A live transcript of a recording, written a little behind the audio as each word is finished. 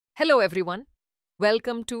Hello everyone.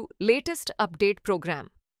 Welcome to latest update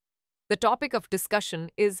program. The topic of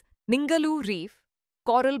discussion is Ningaloo Reef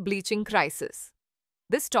Coral Bleaching Crisis.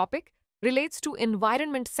 This topic relates to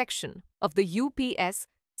environment section of the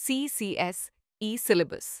UPSC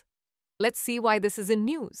syllabus. Let's see why this is in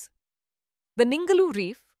news. The Ningaloo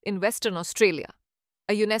Reef in Western Australia,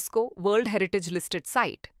 a UNESCO World Heritage listed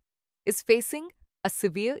site, is facing a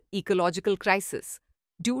severe ecological crisis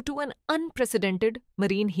due to an unprecedented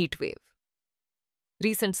marine heatwave.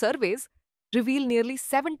 Recent surveys reveal nearly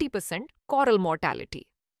 70% coral mortality,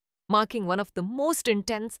 marking one of the most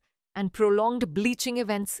intense and prolonged bleaching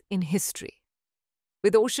events in history.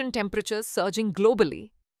 With ocean temperatures surging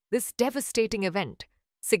globally, this devastating event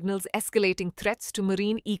signals escalating threats to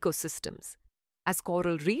marine ecosystems, as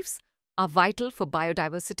coral reefs are vital for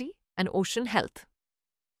biodiversity and ocean health.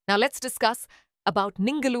 Now let's discuss about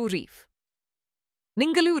Ningaloo Reef.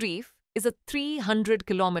 Ningaloo Reef is a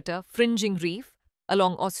 300-kilometer fringing reef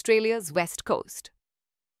along Australia's west coast.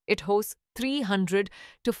 It hosts 300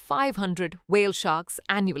 to 500 whale sharks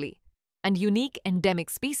annually and unique endemic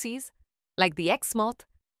species like the X-moth,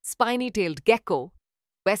 spiny-tailed gecko,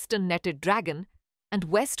 western netted dragon, and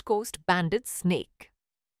west coast banded snake.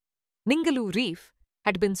 Ningaloo Reef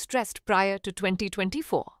had been stressed prior to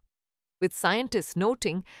 2024, with scientists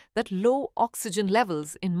noting that low oxygen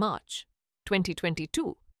levels in March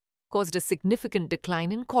 2022 caused a significant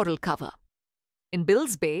decline in coral cover. In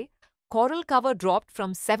Bills Bay, coral cover dropped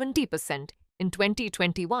from 70% in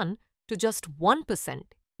 2021 to just 1%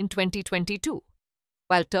 in 2022,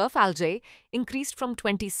 while turf algae increased from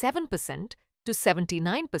 27% to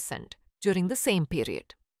 79% during the same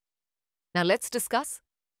period. Now let's discuss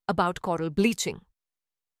about coral bleaching.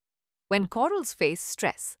 When corals face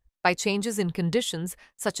stress by changes in conditions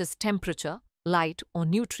such as temperature, light, or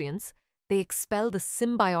nutrients, they expel the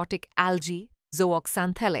symbiotic algae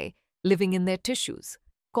zooxanthellae living in their tissues,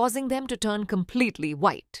 causing them to turn completely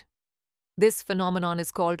white. This phenomenon is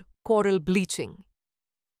called coral bleaching.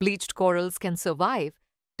 Bleached corals can survive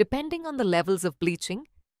depending on the levels of bleaching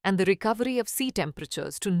and the recovery of sea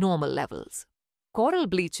temperatures to normal levels. Coral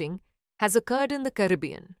bleaching has occurred in the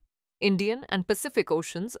Caribbean, Indian, and Pacific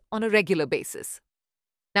Oceans on a regular basis.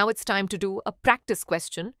 Now it's time to do a practice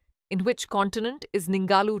question. In which continent is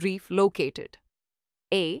Ningaloo Reef located?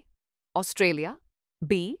 A. Australia.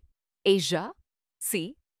 B. Asia.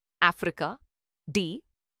 C. Africa. D.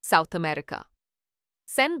 South America.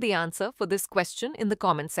 Send the answer for this question in the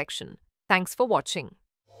comment section. Thanks for watching.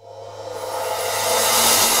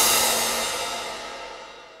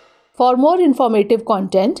 For more informative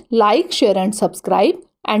content, like, share and subscribe,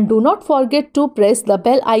 and do not forget to press the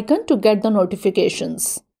bell icon to get the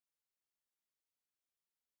notifications.